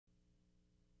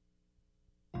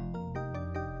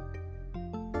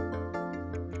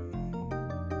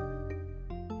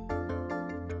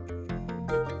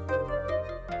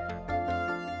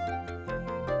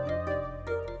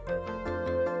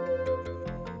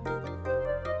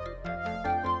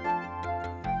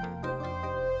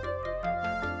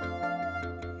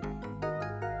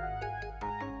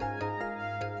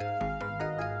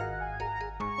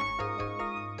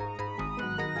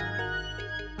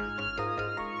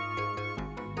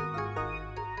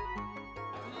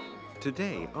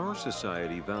Today, our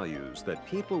society values that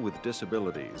people with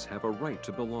disabilities have a right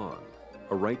to belong,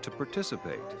 a right to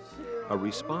participate, a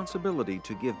responsibility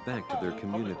to give back to their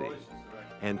community,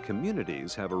 and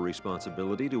communities have a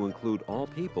responsibility to include all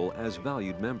people as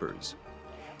valued members.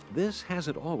 This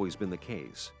hasn't always been the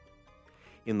case.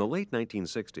 In the late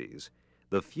 1960s,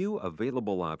 the few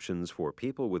available options for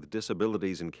people with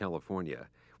disabilities in California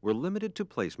were limited to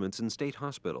placements in state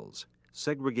hospitals,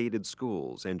 segregated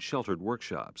schools, and sheltered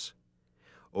workshops.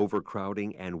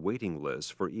 Overcrowding and waiting lists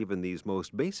for even these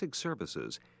most basic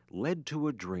services led to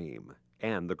a dream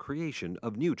and the creation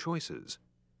of new choices.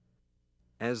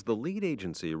 As the lead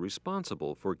agency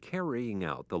responsible for carrying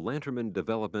out the Lanterman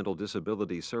Developmental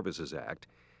Disability Services Act,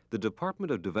 the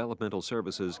Department of Developmental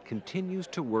Services continues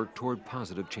to work toward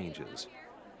positive changes.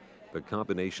 The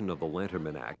combination of the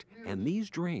Lanterman Act and these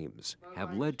dreams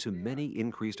have led to many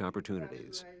increased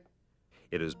opportunities.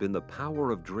 It has been the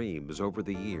power of dreams over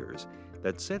the years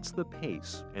that sets the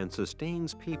pace and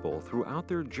sustains people throughout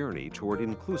their journey toward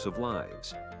inclusive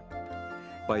lives.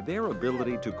 By their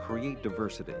ability to create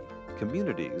diversity,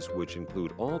 communities, which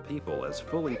include all people as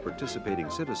fully participating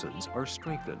citizens, are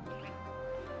strengthened.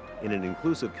 In an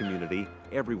inclusive community,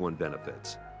 everyone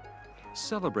benefits.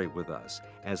 Celebrate with us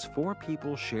as 4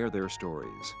 people share their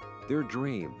stories, their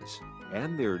dreams,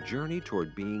 and their journey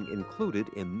toward being included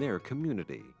in their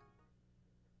community.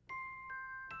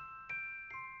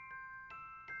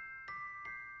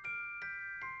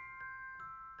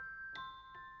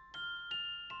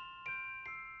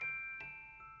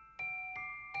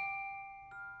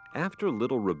 After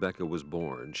little Rebecca was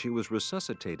born, she was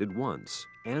resuscitated once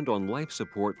and on life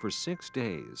support for 6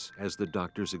 days as the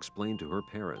doctors explained to her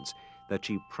parents that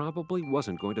she probably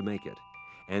wasn't going to make it,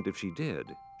 and if she did,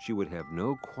 she would have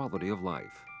no quality of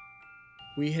life.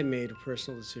 We had made a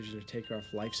personal decision to take her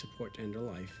off life support to end her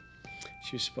life.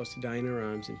 She was supposed to die in our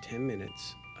arms in 10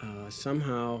 minutes.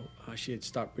 Somehow, she had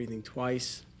stopped breathing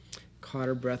twice, caught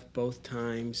her breath both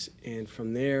times, and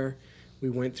from there, we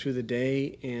went through the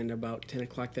day, and about 10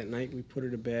 o'clock that night, we put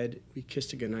her to bed, we kissed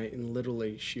her goodnight, and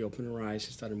literally she opened her eyes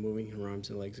and started moving her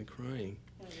arms and legs and crying.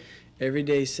 Every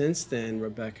day since then,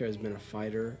 Rebecca has been a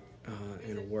fighter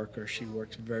and a worker. She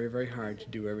works very, very hard to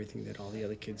do everything that all the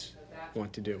other kids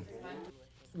want to do.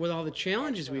 With all the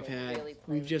challenges we've had,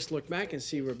 we've just looked back and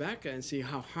see Rebecca and see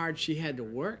how hard she had to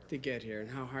work to get here and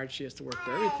how hard she has to work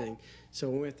for everything.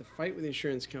 So when we have to fight with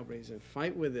insurance companies and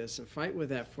fight with this and fight with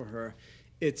that for her,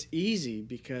 it's easy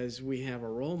because we have a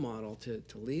role model to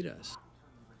lead us.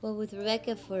 Well, with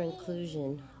Rebecca for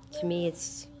inclusion, to me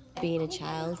it's being a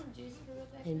child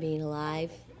and being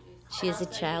alive. She is a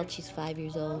child, she's 5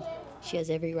 years old. She has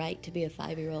every right to be a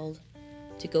 5-year-old,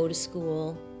 to go to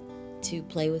school, to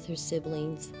play with her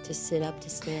siblings, to sit up, to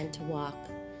stand, to walk,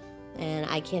 and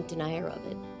I can't deny her of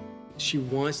it. She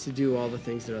wants to do all the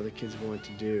things that other kids want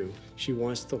to do. She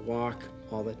wants to walk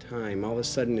all the time. All of a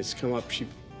sudden it's come up, she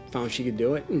found she could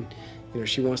do it, and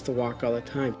she wants to walk all the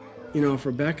time. If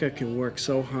Rebecca can work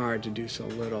so hard to do so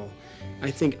little, I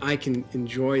think I can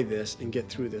enjoy this and get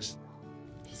through this.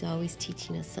 She's always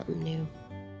teaching us something new.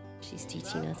 She's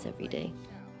teaching us every day.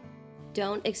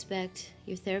 Don't expect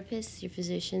your therapists, your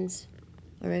physicians,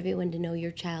 or everyone to know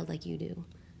your child like you do.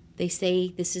 They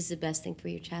say this is the best thing for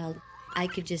your child. I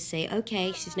could just say,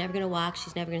 okay, she's never gonna walk,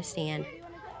 she's never gonna stand.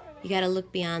 You gotta look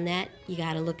beyond that. You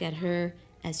gotta look at her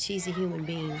as she's a human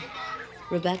being.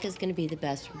 Rebecca's gonna be the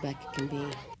best Rebecca can be.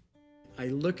 I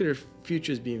look at her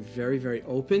future as being very, very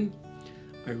open.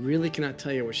 I really cannot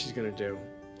tell you what she's gonna do.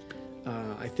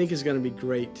 I think it's gonna be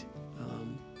great.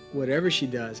 Whatever she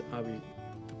does, I'll be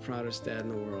the proudest dad in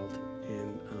the world.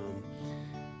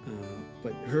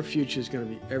 But her future is gonna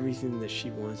be everything that she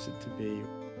wants it to be.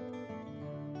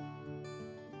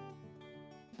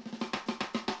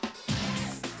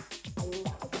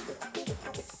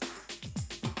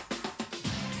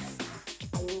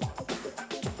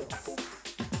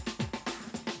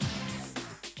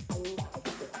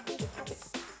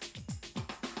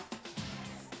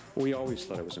 We always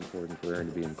thought it was important for Aaron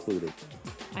to be included.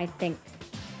 I think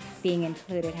being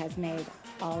included has made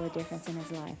all the difference in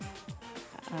his life.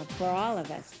 For all of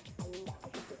us,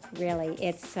 really.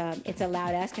 It's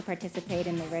allowed us to participate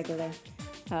in the regular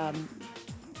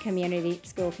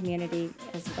school community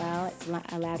as well. It's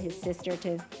allowed his sister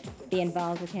to be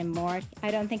involved with him more.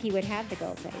 I don't think he would have the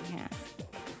goals that he has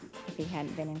if he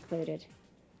hadn't been included.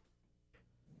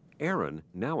 Aaron,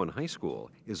 now in high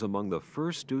school, is among the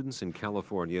first students in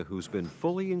California who's been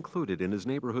fully included in his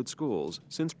neighborhood schools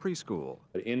since preschool.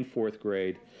 In 4th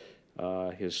grade,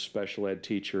 his special ed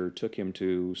teacher took him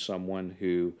to someone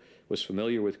who was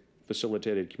familiar with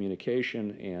facilitated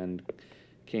communication and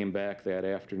came back that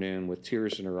afternoon with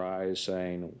tears in her eyes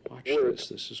saying, "Watch this,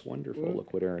 this is wonderful,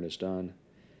 look what Erin has done."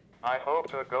 I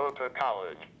hope to go to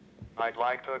college. I'd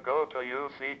like to go to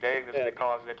UC Davis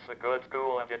because it's a good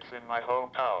school and it's in my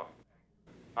hometown.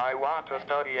 I want to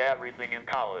study everything in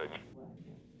college.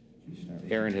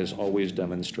 Erin has always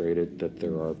demonstrated that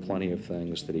there are plenty of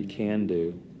things that he can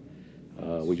do.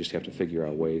 We just have to figure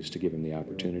out ways to give him the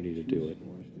opportunity to do it.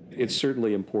 It's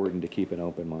certainly important to keep an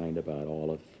open mind about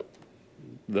all of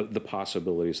the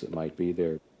possibilities that might be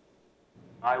there.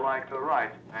 I like to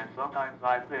write, and sometimes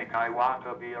I think I want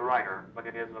to be a writer, but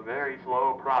it is a very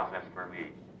slow process for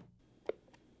me.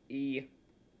 E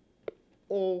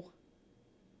O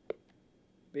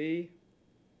B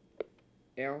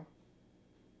L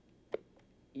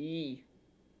E.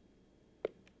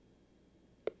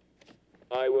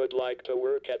 I would like to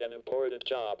work at an important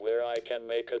job where I can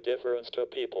make a difference to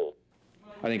people.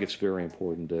 I think it's very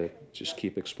important to just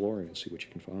keep exploring and see what you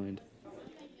can find.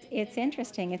 It's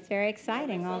interesting. It's very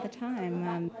exciting all the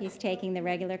time. He's taking the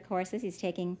regular courses. He's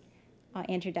taking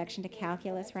Introduction to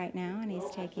Calculus right now, and he's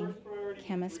taking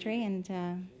chemistry, and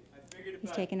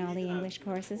he's taken all the English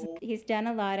courses. He's done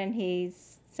a lot, and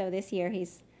so this year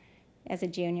he's, as a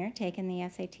junior, taken the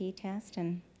SAT test,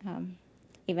 and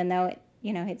even though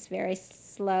it's very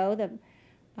slow,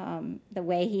 the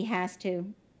way he has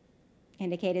to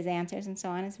indicate his answers and so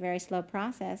on is a very slow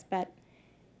process, but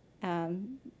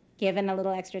given a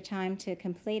little extra time to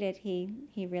complete it,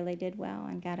 he really did well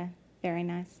and got a very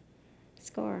nice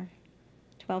score,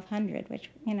 1,200, which,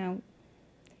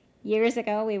 years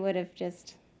ago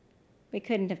we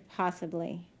couldn't have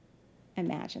possibly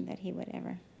imagined that he would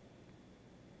ever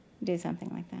do something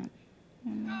like that.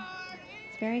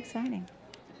 It's very exciting.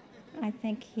 I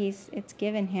think it's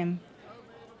given him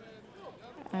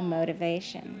a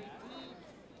motivation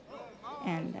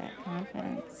and a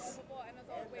confidence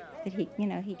that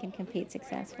he can compete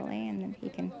successfully, and that he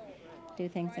can do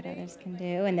things that others can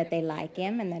do, and that they like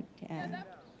him, and that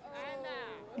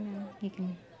he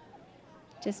can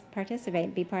just participate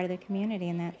and be part of the community,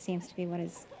 and that seems to be what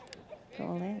his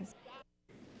goal is.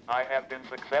 I have been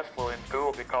successful in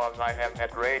school because I have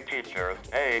had great teachers,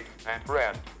 aides, and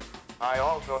friends. I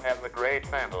also have a great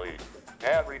family.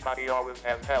 Everybody always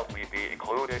has helped me be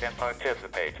included and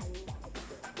participate.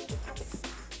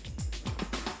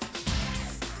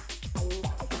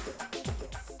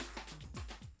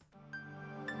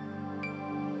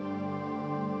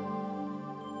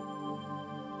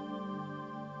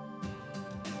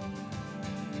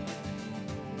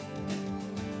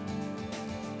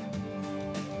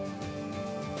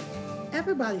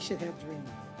 Everybody should have dreams.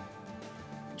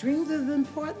 Dreams is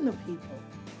important to people.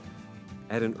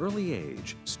 At an early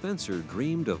age, Spencer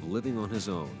dreamed of living on his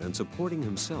own and supporting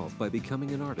himself by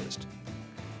becoming an artist.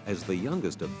 As the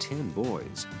youngest of 10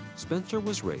 boys, Spencer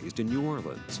was raised in New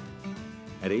Orleans.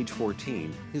 At age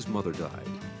 14, his mother died,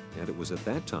 and it was at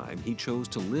that time he chose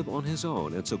to live on his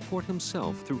own and support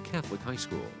himself through Catholic high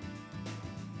school.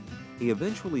 He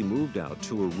eventually moved out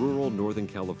to a rural Northern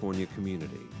California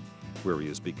community, where he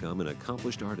has become an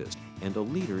accomplished artist and a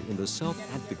leader in the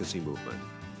self-advocacy movement.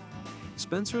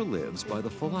 Spencer lives by the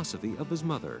philosophy of his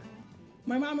mother.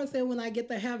 My mama said when I get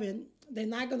to heaven, they're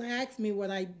not going to ask me what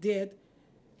I did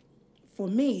for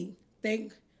me. They're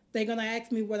going to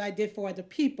ask me what I did for other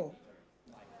people.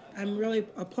 I'm really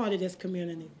a part of this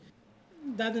community.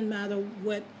 Doesn't matter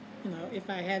what, if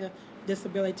I had a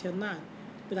disability or not,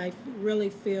 but I really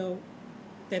feel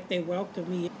that they welcome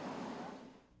me.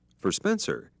 For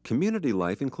Spencer, community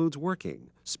life includes working,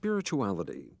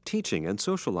 spirituality, teaching, and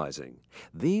socializing.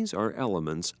 These are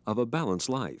elements of a balanced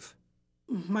life.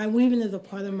 My weaving is a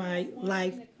part of my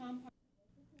life.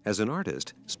 As an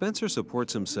artist, Spencer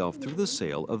supports himself through the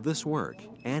sale of this work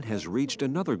and has reached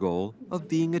another goal of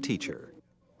being a teacher.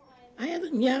 I had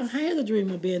a dream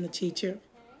of being a teacher.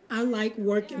 I like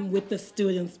working with the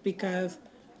students because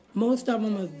most of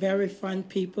them are very fun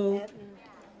people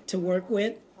to work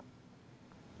with.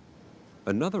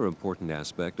 Another important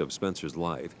aspect of Spencer's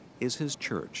life is his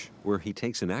church, where he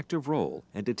takes an active role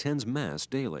and attends Mass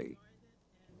daily.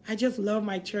 I just love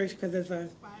my church because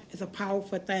it's a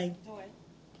powerful thing.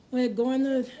 When going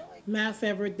to Mass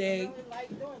every day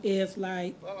is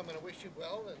like,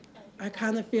 I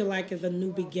kind of feel like it's a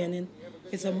new beginning.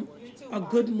 It's a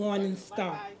good morning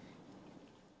start.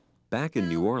 Back in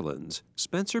New Orleans,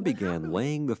 Spencer began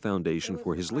laying the foundation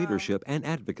for his leadership and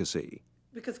advocacy.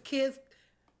 Because kids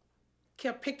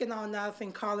kept picking on us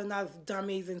and calling us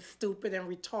dummies and stupid and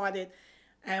retarded,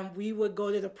 and we would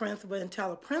go to the principal and tell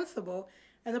the principal,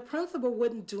 and the principal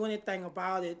wouldn't do anything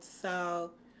about it. So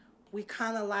we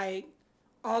kind of like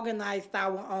organized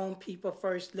our own people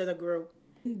first little group,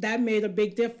 That made a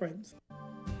big difference.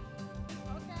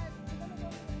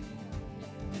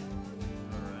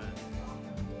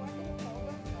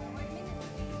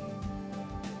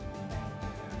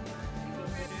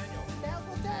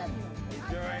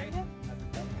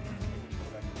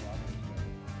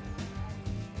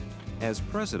 As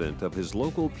president of his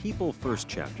local People First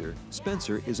chapter,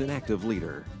 Spencer is an active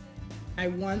leader. I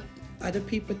want other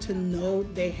people to know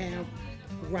they have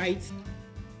rights,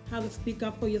 how to speak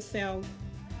up for yourself,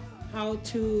 how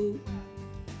to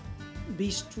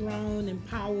be strong and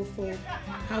powerful,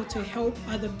 how to help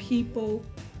other people,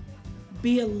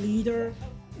 be a leader.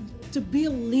 To be a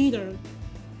leader,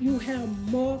 you have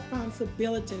more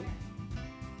responsibility.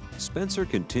 Spencer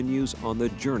continues on the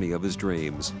journey of his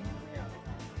dreams.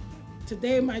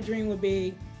 Today, my dream would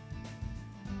be,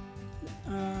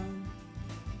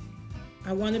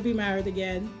 I want to be married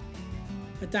again,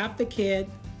 adopt a kid,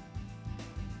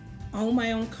 own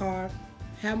my own car,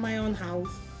 have my own house.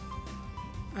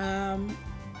 Them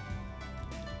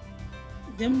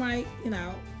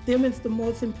is the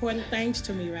most important things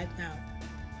to me right now.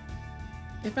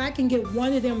 If I can get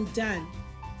one of them done,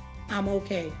 I'm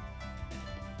okay.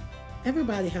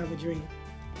 Everybody have a dream.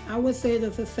 I would say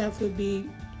the success would be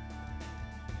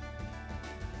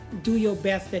do your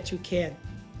best that you can.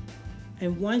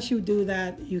 And once you do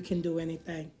that, you can do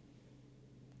anything.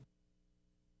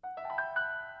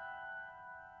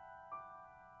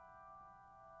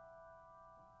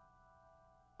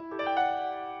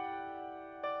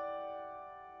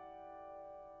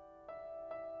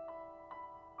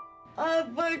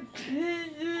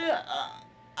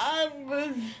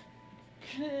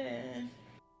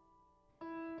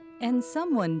 And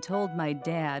someone told my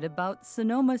dad about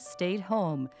Sonoma State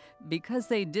Home because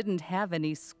they didn't have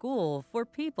any school for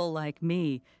people like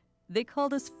me. They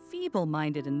called us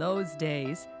feeble-minded in those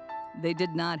days. They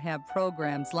did not have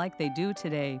programs like they do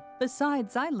today.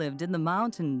 Besides, I lived in the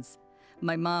mountains.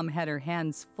 My mom had her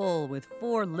hands full with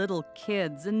 4 little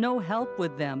kids and no help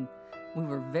with them. We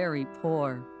were very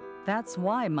poor. That's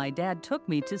why my dad took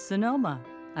me to Sonoma.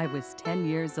 I was 10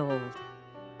 years old.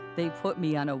 They put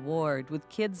me on a ward with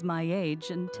kids my age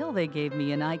until they gave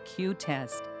me an IQ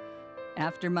test.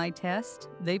 After my test,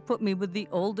 they put me with the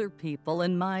older people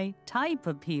and my type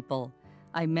of people.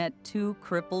 I met 2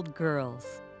 crippled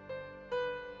girls.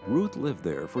 Ruth lived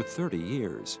there for 30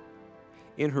 years.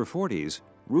 In her 40s,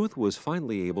 Ruth was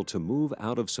finally able to move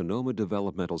out of Sonoma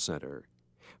Developmental Center.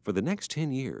 For the next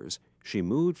 10 years, she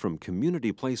moved from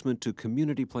community placement to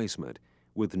community placement,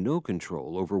 with no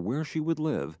control over where she would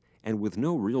live and with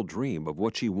no real dream of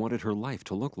what she wanted her life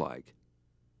to look like.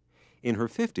 In her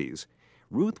 50s,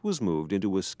 Ruth was moved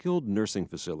into a skilled nursing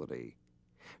facility.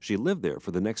 She lived there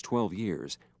for the next 12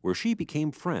 years, where she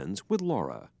became friends with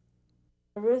Laura.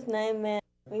 Ruth and I met.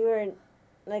 We were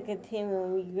like a team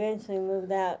when we eventually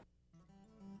moved out.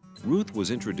 Ruth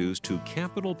was introduced to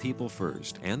Capital People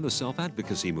First and the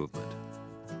self-advocacy movement.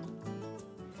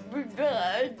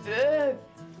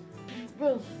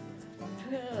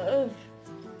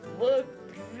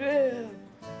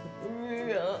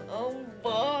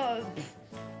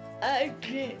 I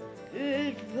can't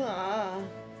get far.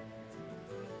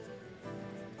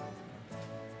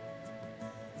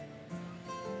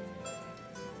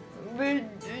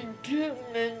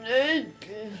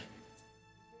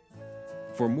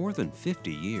 For more than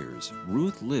 50 years,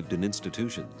 Ruth lived in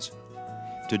institutions.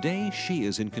 Today, she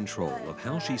is in control of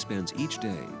how she spends each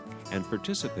day and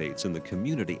participates in the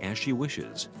community as she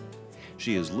wishes.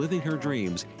 She is living her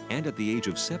dreams and at the age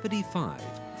of 75,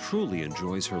 truly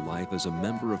enjoys her life as a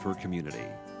member of her community.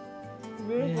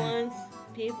 Ruth wants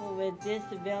people with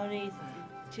disabilities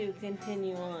to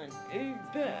continue on.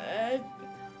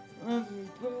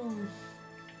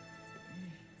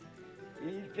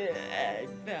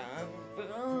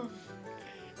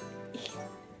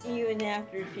 Even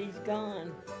after she's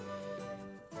gone.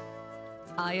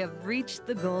 I have reached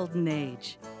the golden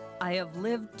age. I have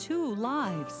lived 2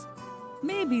 lives.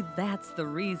 Maybe that's the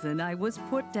reason I was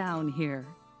put down here.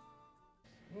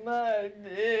 My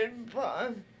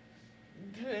department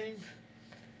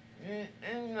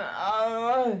in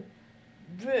our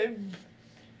big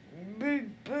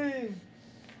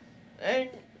and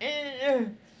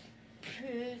inner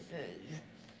prisons.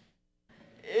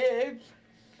 If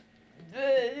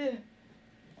the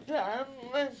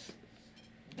Thomas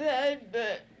that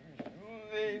the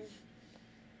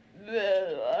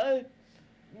life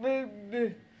would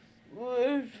be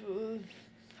worthless.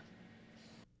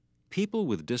 People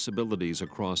with disabilities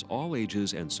across all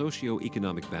ages and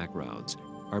socioeconomic backgrounds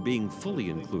are being fully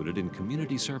included in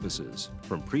community services,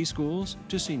 from preschools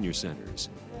to senior centers.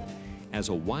 As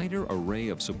a wider array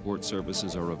of support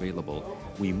services are available,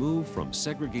 we move from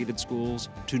segregated schools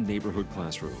to neighborhood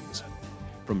classrooms,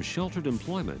 from sheltered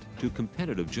employment to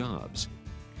competitive jobs,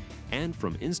 and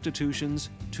from institutions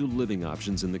to living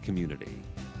options in the community.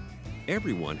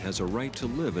 Everyone has a right to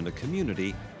live in a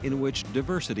community in which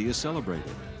diversity is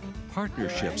celebrated,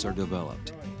 partnerships are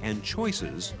developed, and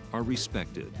choices are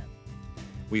respected.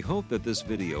 We hope that this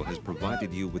video has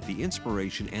provided you with the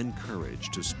inspiration and courage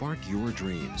to spark your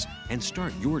dreams and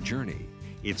start your journey.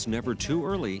 It's never too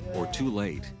early or too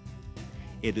late.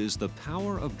 It is the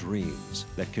power of dreams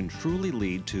that can truly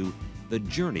lead to the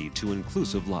journey to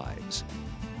inclusive lives.